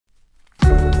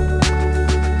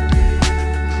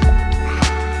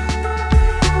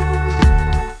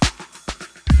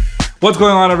What's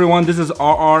going on, everyone? This is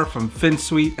RR from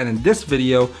Finsweet, and in this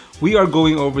video we are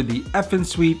going over the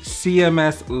Finsweet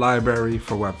CMS library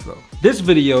for Webflow. This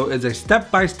video is a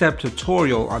step-by-step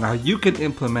tutorial on how you can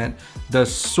implement the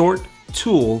sort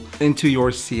tool into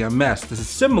your CMS. This is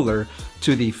similar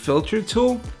to the filter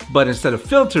tool, but instead of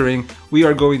filtering, we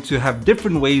are going to have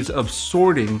different ways of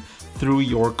sorting through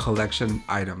your collection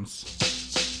items.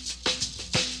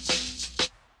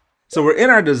 So we're in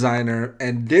our designer,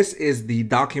 and this is the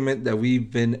document that we've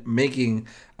been making.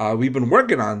 We've been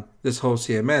working on this whole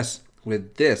CMS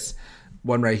with this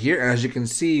one right here. And as you can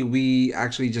see, we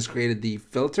actually just created the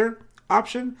filter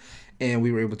option, and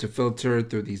we were able to filter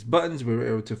through these buttons. We were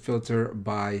able to filter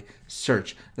by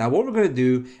search. Now what we're going to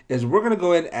do is we're going to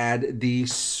go ahead and add the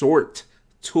sort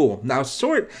tool. Now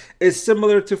sort is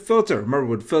similar to filter. Remember,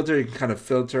 with filter you can kind of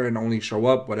filter and only show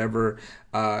up whatever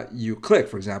you click.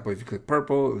 For example, if you click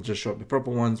purple, it'll just show up the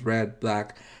purple ones, red,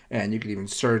 black, and you can even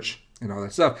search and all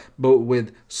that stuff. But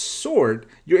with sort,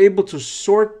 you're able to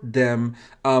sort them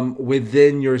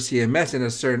within your CMS in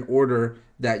a certain order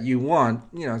that you want.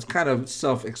 You know, it's kind of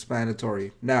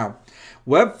self-explanatory. Now,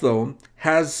 Webflow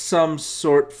has some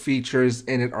sort features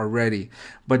in it already,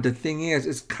 but the thing is,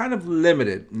 it's kind of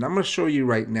limited, and I'm going to show you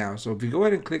right now. So if you go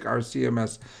ahead and click our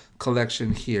CMS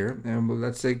collection here, and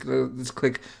let's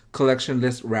click collection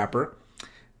list wrapper,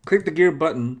 click the gear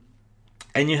button,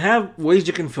 and you have ways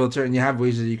you can filter, and you have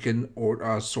ways that you can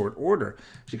sort order.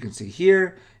 As you can see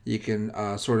here, you can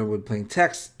sort it with plain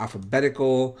text,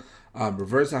 alphabetical,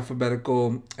 reverse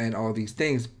alphabetical, and all these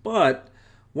things. But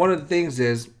one of the things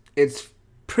is it's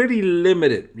pretty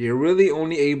limited. You're really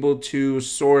only able to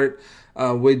sort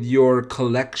with your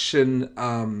collection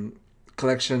kind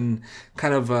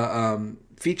of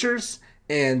features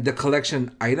and the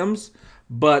collection items.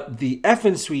 But the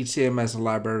Finsweet CMS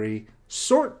library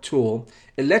sort tool,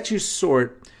 it lets you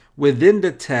sort within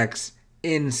the text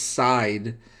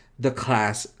inside the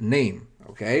class name.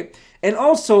 Okay. And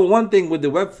also, one thing with the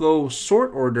Webflow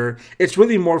sort order, it's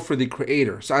really more for the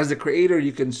creator. So as the creator,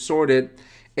 you can sort it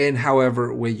in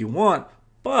however way you want.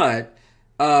 But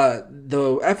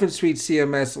the Finsweet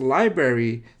CMS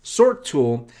library sort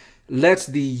tool lets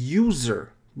the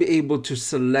user be able to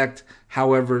select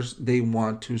however they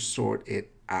want to sort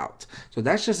it out. So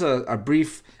that's just a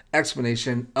brief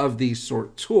explanation of the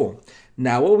sort tool.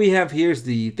 Now what we have here is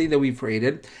the thing that we've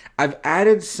created. I've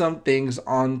added some things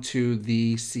onto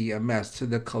the CMS, to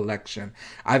the collection.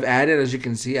 I've added, as you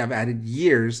can see, I've added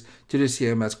years to the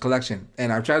CMS collection,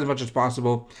 and I've tried as much as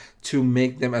possible to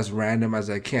make them as random as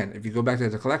I can. If you go back to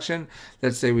the collection,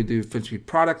 let's say we do Finsweet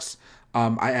products,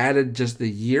 I added just the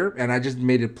year, and I just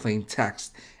made it plain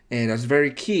text, and that's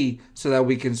very key so that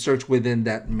we can search within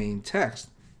that main text.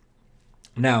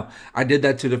 Now I did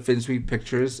that to the Finsweet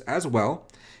pictures as well.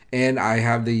 And I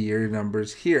have the year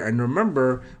numbers here. And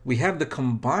remember, we have the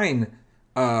combine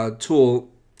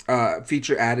tool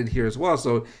feature added here as well.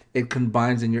 So it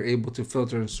combines and you're able to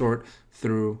filter and sort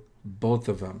through both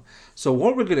of them. So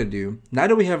what we're going to do, now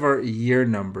that we have our year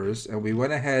numbers and we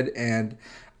went ahead and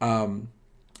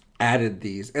added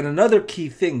these. And another key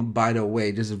thing, by the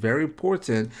way, this is very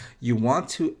important, you want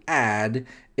to add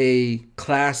a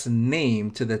class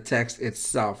name to the text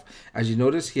itself. As you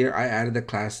notice here, I added the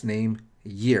class name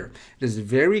year. It is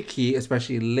very key,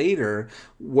 especially later,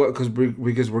 because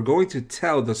we're going to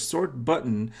tell the sort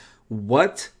button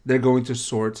what they're going to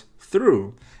sort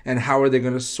through and how are they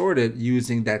going to sort it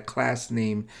using that class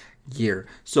name year.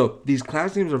 So these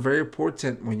class names are very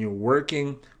important when you're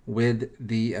working with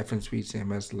the Finsweet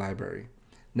CMS library.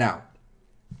 Now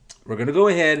we're going to go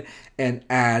ahead and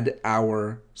add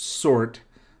our sort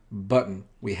button.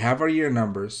 We have our year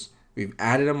numbers. We've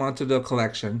added them onto the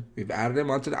collection. We've added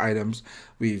them onto the items.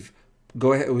 We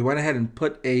went ahead and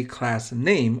put a class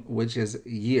name, which is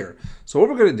year. So what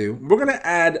we're going to do, we're going to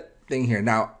add thing here.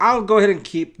 Now I'll go ahead and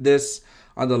keep this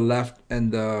on the left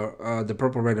and the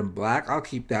purple, red, and black. I'll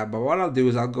keep that. But what I'll do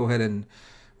is I'll go ahead and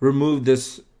remove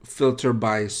this filter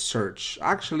by search.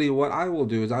 Actually, what I will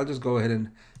do is I'll just go ahead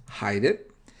and hide it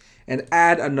and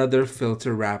add another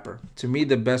filter wrapper. To me,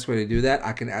 the best way to do that,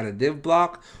 I can add a div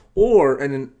block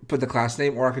and then put the class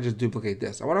name, or I could just duplicate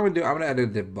this. So what I'm going to do, I'm going to add a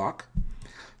div block.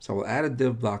 So we'll add a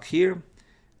div block here,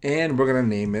 and we're going to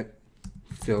name it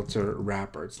filter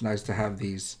wrapper. It's nice to have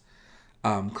these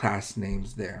class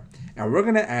names there. And we're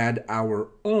going to add our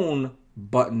own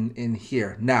button in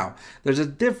here. Now, there's a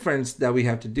difference that we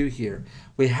have to do here.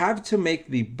 We have to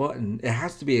make the button, it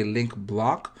has to be a link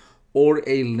block or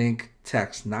a link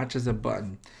text, not just a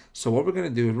button. So what we're going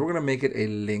to do is we're going to make it a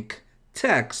link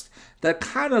text that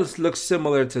kind of looks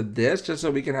similar to this, just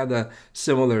so we can have the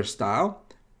similar style.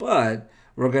 But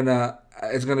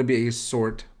it's gonna be a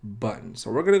sort button.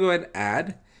 So we're gonna go ahead and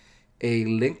add a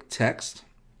link text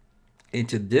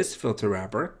into this filter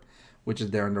wrapper, which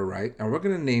is there on the right, and we're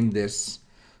gonna name this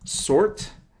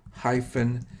sort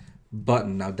hyphen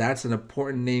button. Now that's an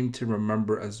important name to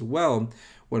remember as well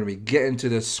when we get into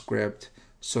the script,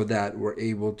 so that we're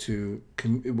able to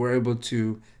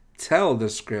tell the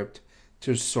script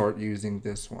to sort using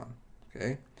this one.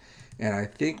 Okay, and I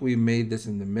think we made this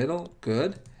in the middle.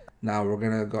 Good. Now we're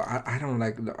gonna go, I don't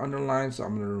like the underline, so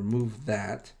I'm gonna remove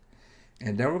that.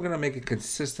 And then we're gonna make it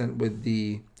consistent with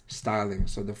the styling.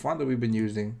 So the font that we've been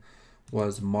using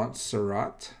was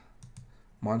Montserrat,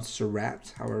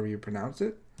 however you pronounce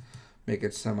it. Make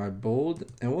it semi-bold,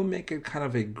 and we'll make it kind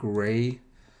of a gray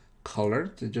color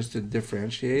to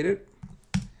differentiate it.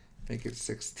 Make it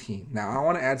 16. Now I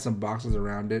want to add some boxes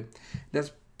around it.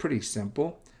 That's pretty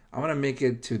simple. I'm gonna make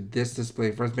it to this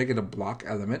display first, make it a block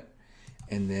element.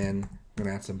 And then I'm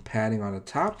gonna add some padding on the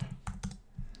top.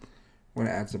 We're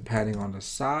gonna add some padding on the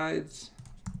sides.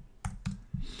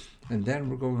 And then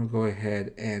we're going to go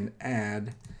ahead and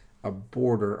add a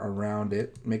border around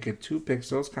it. Make it 2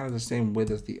 pixels, kind of the same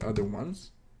width as the other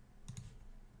ones.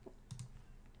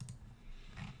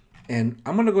 And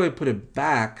I'm gonna go ahead and put it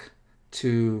back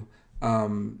to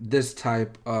this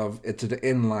type of, to the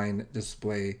inline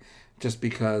display, just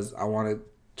because I want it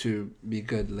to be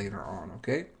good later on,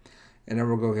 okay? And then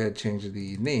we'll go ahead and change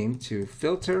the name to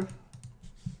filter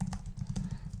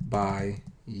by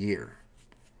year.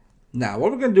 Now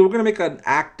what we're gonna do, we're gonna make an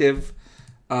active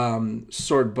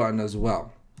sort button as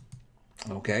well.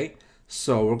 Okay,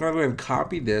 so we're gonna go ahead and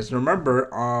copy this. Remember,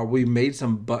 we made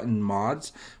some button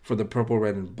mods for the purple,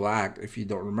 red, and black, if you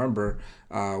don't remember,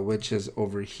 which is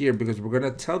over here, because we're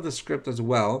gonna tell the script as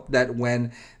well that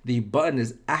when the button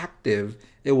is active,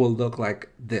 it will look like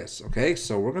this. Okay,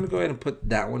 so we're gonna go ahead and put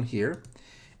that one here,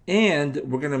 and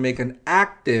we're gonna make an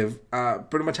active,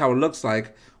 pretty much how it looks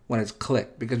like when it's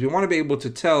clicked, because we want to be able to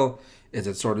tell, is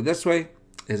it sorted this way,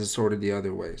 is it sorted the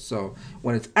other way. So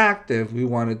when it's active, we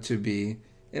want it to be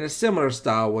in a similar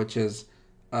style, which is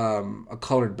a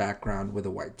colored background with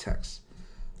a white text.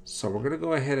 So we're gonna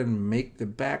go ahead and make the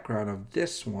background of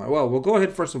this one. Well, we'll go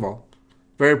ahead first of all,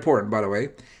 very important by the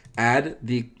way, add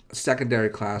the secondary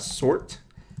class sort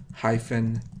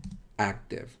hyphen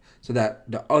active, so that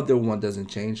the other one doesn't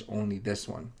change, only this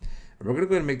one. And we're gonna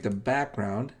go ahead and make the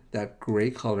background that gray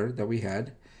color that we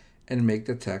had, and make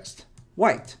the text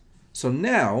white. So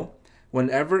now,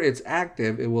 whenever it's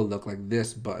active, it will look like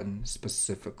this button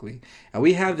specifically. And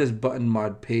we have this button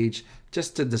mod page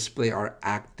just to display our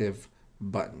active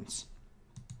buttons.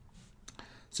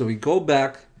 So we go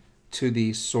back to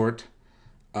the sort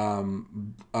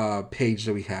page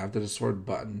that we have, to the sort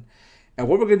button. And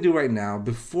what we're gonna do right now,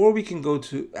 before we can go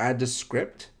to add the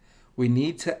script, we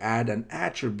need to add an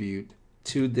attribute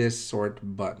to this sort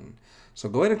button. So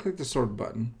go ahead and click the sort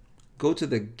button, go to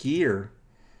the gear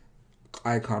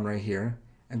icon right here,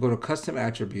 and go to custom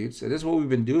attributes. And this is what we've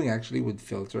been doing actually with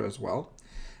filter as well.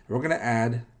 And we're gonna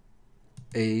add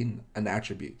an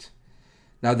attribute.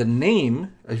 Now the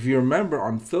name, if you remember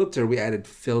on filter, we added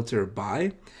filter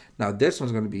by. Now this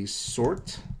one's gonna be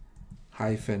sort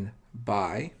hyphen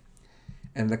by.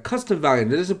 And the custom value,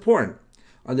 and this is important.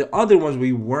 On the other ones,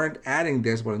 we weren't adding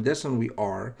this, but on this one we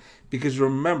are, because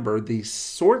remember, the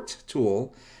sort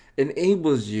tool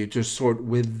enables you to sort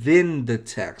within the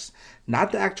text,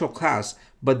 not the actual class,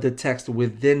 but the text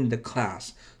within the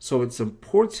class. So it's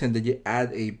important that you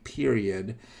add a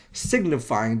period,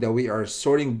 signifying that we are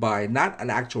sorting by not an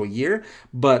actual year,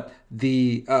 but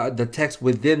the text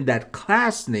within that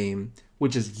class name,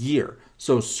 which is year.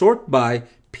 So sort by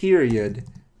period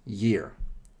year.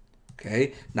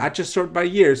 Okay, not just sort by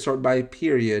year, sort by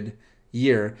period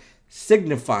year,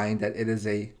 signifying that it is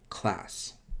a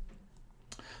class.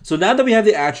 So now that we have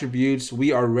the attributes,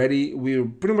 we are ready. We're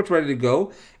pretty much ready to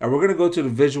go, and we're going to go to the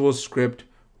Visual Script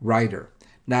Writer.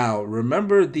 Now,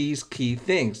 remember these key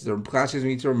things. The classes we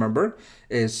need to remember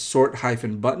is sort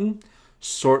hyphen button,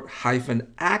 sort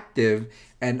hyphen active,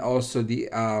 and also the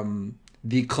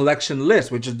collection list,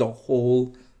 which is the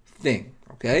whole thing.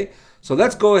 Okay, so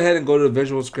let's go ahead and go to the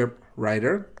Visual Script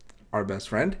Writer, our best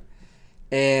friend,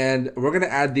 and we're going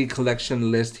to add the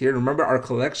collection list here. Remember, our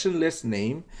collection list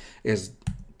name is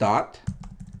dot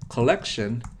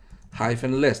collection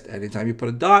hyphen list. Anytime you put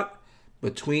a dot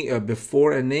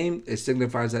before a name, it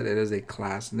signifies that it is a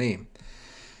class name.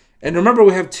 And remember,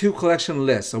 we have 2 collection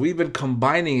lists, so we've been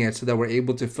combining it so that we're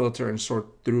able to filter and sort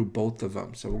through both of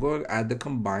them. So we'll go and add the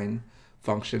combine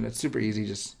function. It's super easy,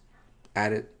 just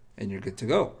add it and you're good to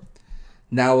go.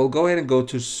 Now we'll go ahead and go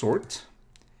to sort,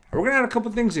 and we're gonna add a couple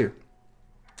things here.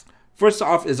 First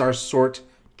off is our sort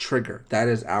trigger. That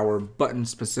is our button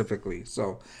specifically.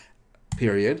 So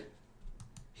period,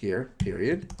 here,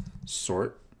 period,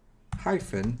 sort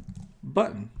hyphen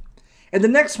button. And the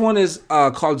next one is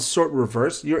called sort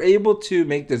reverse. You're able to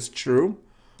make this true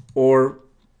or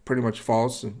pretty much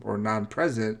false or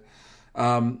non-present.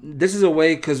 This is a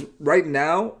way, because right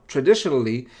now,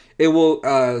 traditionally, it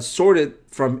will sort it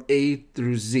from A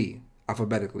through Z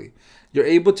alphabetically. You're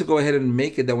able to go ahead and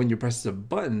make it that when you press the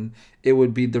button, it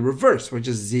would be the reverse, which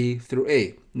is Z through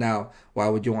A. Now, why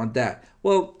would you want that?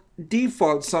 Well,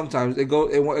 default sometimes it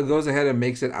goes ahead and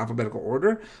makes it alphabetical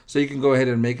order, so you can go ahead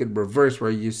and make it reverse,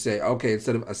 where you say, okay,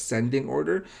 instead of ascending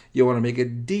order, you want to make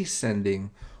it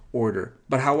descending order.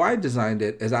 But how I designed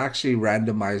it is I actually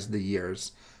randomized the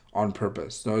years on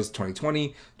purpose. So it's 2020,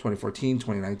 2014,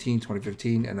 2019,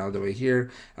 2015, and all the way here,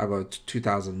 I'll go to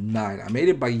 2009. I made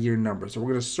it by year number. So we're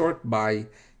going to sort by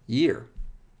year.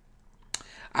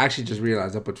 I actually just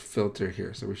realized I put filter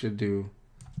here. So we should do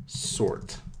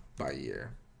sort by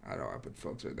year. I know I put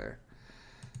filter there.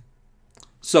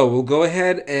 So we'll go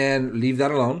ahead and leave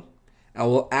that alone.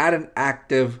 And we'll add an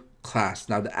active class.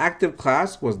 Now the active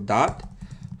class was dot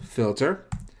filter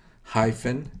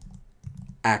hyphen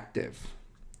active.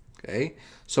 Okay,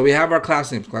 so we have our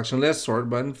class names: collection list, sort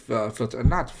button, filter,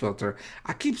 not filter.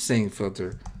 I keep saying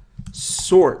filter,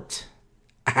 sort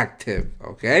active.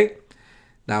 Okay,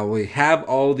 now we have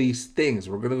all these things.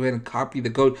 We're gonna go ahead and copy the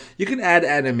code. You can add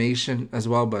animation as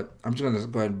well, but I'm just gonna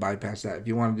go ahead and bypass that. If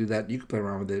you want to do that, you can play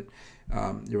around with it.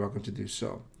 You're welcome to do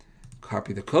so.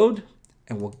 Copy the code,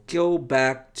 and we'll go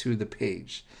back to the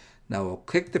page. Now we'll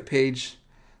click the page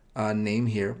name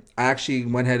here. I actually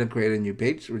went ahead and created a new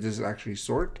page, which is actually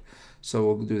sort. So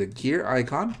we'll do the gear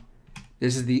icon.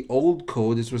 This is the old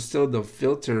code. This was still the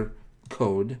filter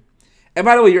code. And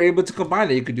by the way, you're able to combine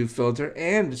it. You could do filter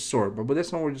and sort, but with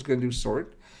this one, we're just going to do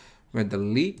sort. We're going to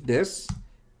delete this,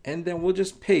 and then we'll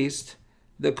just paste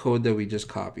the code that we just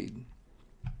copied.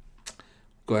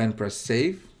 Go ahead and press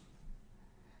save.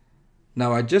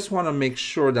 Now I just want to make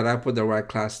sure that I put the right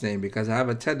class name, because I have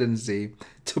a tendency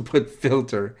to put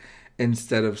filter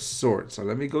instead of sort. So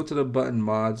let me go to the button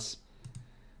mods.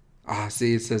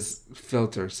 See, it says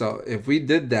filter. So if we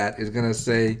did that, it's going to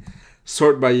say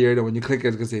sort by year. Then when you click it,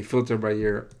 it's going to say filter by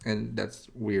year. And that's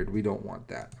weird. We don't want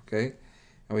that. Okay.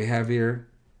 And we have here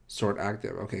sort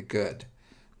active. Okay, good.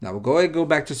 Now we'll go ahead and go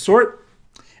back to sort.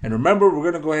 And remember, we're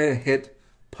going to go ahead and hit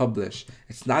publish.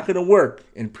 It's not going to work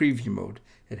in preview mode.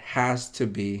 It has to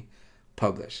be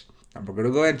published. And we're going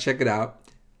to go ahead and check it out.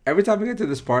 Every time we get to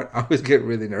this part, I always get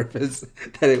really nervous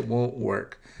that it won't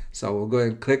work. So we'll go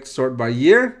ahead and click sort by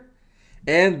year.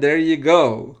 And there you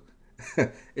go.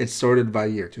 It's sorted by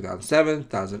year, 2007,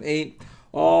 2008,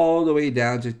 all the way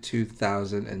down to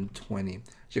 2020.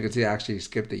 As you can see, I actually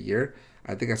skipped a year.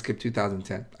 I think I skipped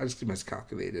 2010. I just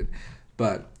miscalculated.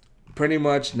 But pretty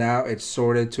much now it's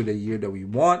sorted to the year that we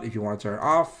want. If you want to turn it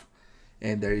off,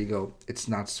 and there you go. It's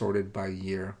not sorted by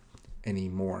year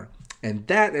anymore. And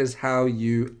that is how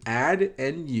you add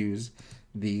and use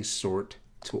the sort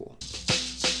tool.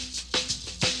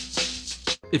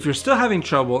 If you're still having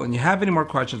trouble and you have any more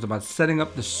questions about setting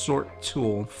up the sort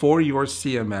tool for your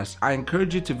CMS, I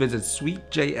encourage you to visit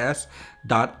sweetjs.io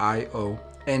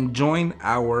and join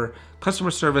our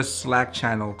customer service Slack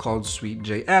channel called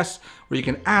SweetJS, where you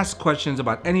can ask questions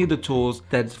about any of the tools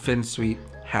that Finsweet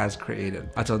has created.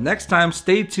 Until next time,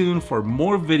 stay tuned for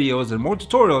more videos and more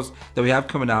tutorials that we have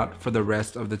coming out for the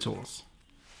rest of the tools.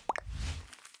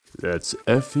 That's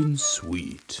effing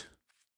sweet.